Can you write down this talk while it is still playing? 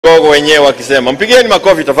Gogo wenyewe wakisema. Mpigeni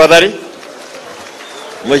makofi tafadhali.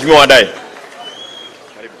 Mheshimiwa Wandayi.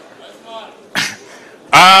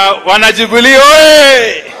 Wana Jubilee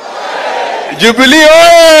oye! Jubilee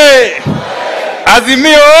oye!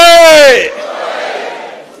 Azimio oye!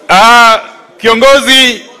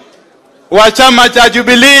 Kiongozi wa chama cha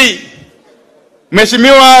Jubilee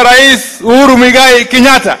Mheshimiwa Rais Uhuru Muigai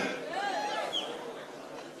Kenyatta,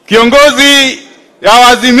 kiongozi ya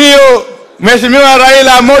Azimio Mheshimiwa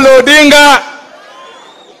Raila Amolo Odinga,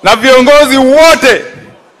 na viongozi wote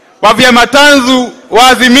wa vyama tanzu wa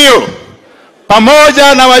Azimio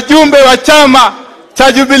pamoja na wajumbe wa chama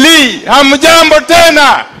cha Jubilee, hamjambo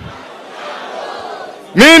tena.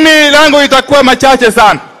 Mimi langu itakuwa machache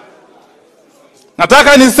sana.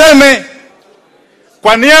 Nataka niseme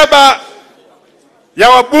kwa niaba ya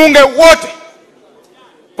wabunge wote,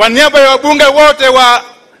 kwa niaba ya wabunge wote wa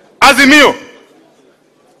Azimio,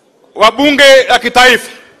 wabunge la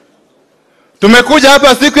kitaifa, tumekuja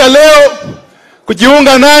hapa siku ya leo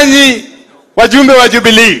kujiunga nanyi wajumbe wa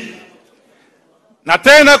Jubilee, na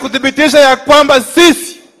tena kuthibitisha ya kwamba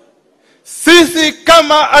sisi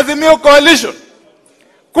kama Azimio Coalition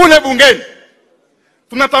kule bungeni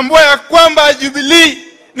tunatambua ya kwamba Jubilee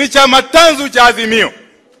ni chama tanzu cha Azimio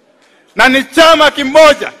na ni chama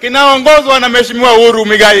kimoja kinaongozwa na Mheshimiwa Uhuru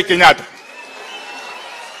Muigai Kenyatta.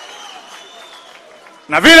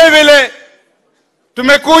 Na vile vile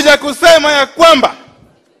tumekuja kusema ya kwamba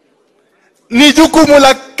ni jukumu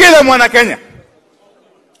la kila mwana Kenya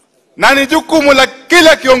na ni jukumu la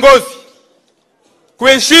kila kiongozi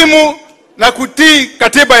kuheshimu na kutii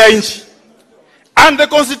katiba ya nchi. And the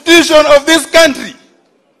constitution of this country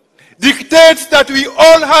dictates that we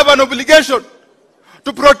all have an obligation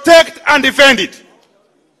to protect and defend it.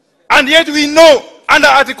 And yet we know under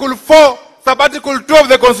Article 4, Sub-Article 2 of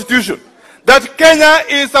the Constitution, that Kenya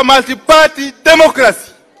is a multi-party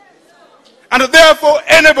democracy. And therefore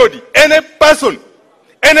anybody, any person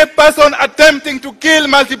attempting to kill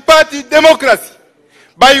multi-party democracy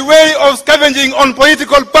by way of scavenging on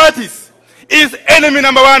political parties is enemy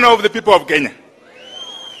number one of the people of Kenya.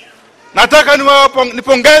 Nataka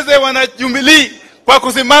nipongeze wana Jubilee kwa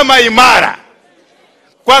kusimama imara.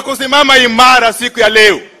 Kwa kusimama imara siku ya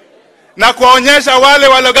leo na kuwaonyesha wale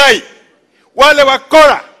walogai, wale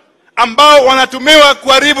wakora ambao wanatumiwa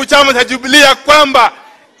kuharibu chama cha Jubilee kwamba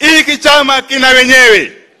hiki chama kina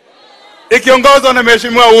wenyewe, ikiongozwa na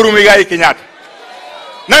Mheshimiwa Uhuru Muigai Kenyatta.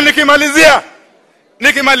 Na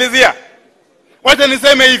nikimalizia wacha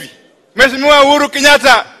niseme hivi, Mheshimiwa Uhuru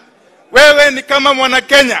Kenyatta, wewe ni kama mwana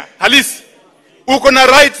Kenya halisi, uko na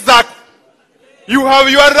rights zako. You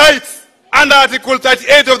have your rights under Article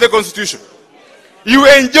 38 of the Constitution. You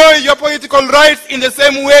enjoy your political rights in the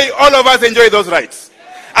same way all of us enjoy those rights.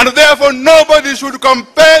 And therefore nobody should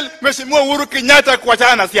compel Mheshimiwa Uhuru Kenyatta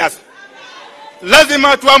kuachana na siasa.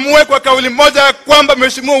 Lazima tuamue kwa kauli moja kwamba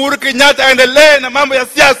Mheshimiwa Uhuru Kenyatta aendelee na mambo ya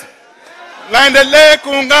siasa, na aendelee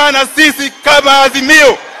kuungana na sisi kama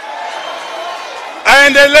Azimio,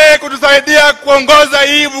 aendelee kutusaidia kuongoza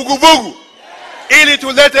hii vuguvugu ili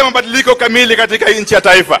tulete mabadiliko kamili katika nchi ya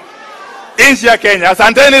taifa, nchi ya Kenya.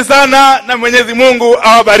 Asanteni sana na Mwenyezi Mungu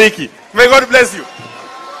awabariki. May God bless you.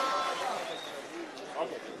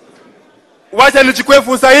 Wacha nichukue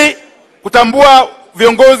fursa hii kutambua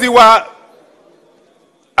viongozi wa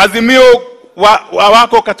Azimio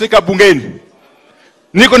wako katika bungeni.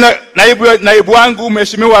 Niko na naibu wangu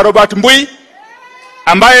Mheshimiwa Robert Mbui,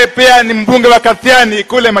 ambaye pia ni mbunge wa Kathiani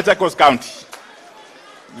kule Machakos County.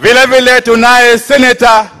 Vile vile tunaye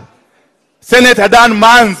Senator Dan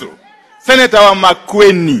Manzo, Senator wa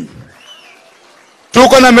Makueni.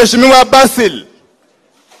 Tuko na Mheshimiwa Basil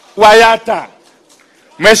wa Yatta,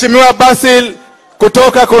 Mheshimiwa Basil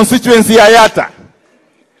kutoka constituency ya Yatta.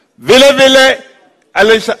 Vile vile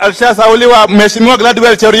alishasauliwa Mheshimiwa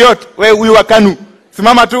Gladwell Cheriot, wewe huyu wa Kanu.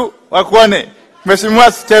 Simama tu wakuone.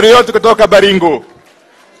 Mheshimiwa Cheriot kutoka Baringo.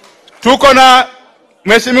 Tuko na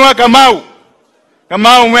Mheshimiwa Kamau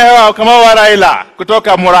wa Raila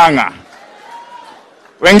kutoka Murang'a.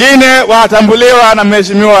 Wengine watambuliwa na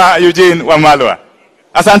Mheshimiwa Eugene Wamalwa.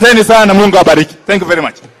 Asanteni sana na Mungu awabariki. Thank you very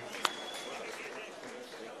much.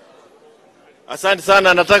 Asante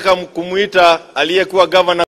sana. Nataka kumuita aliyekuwa governor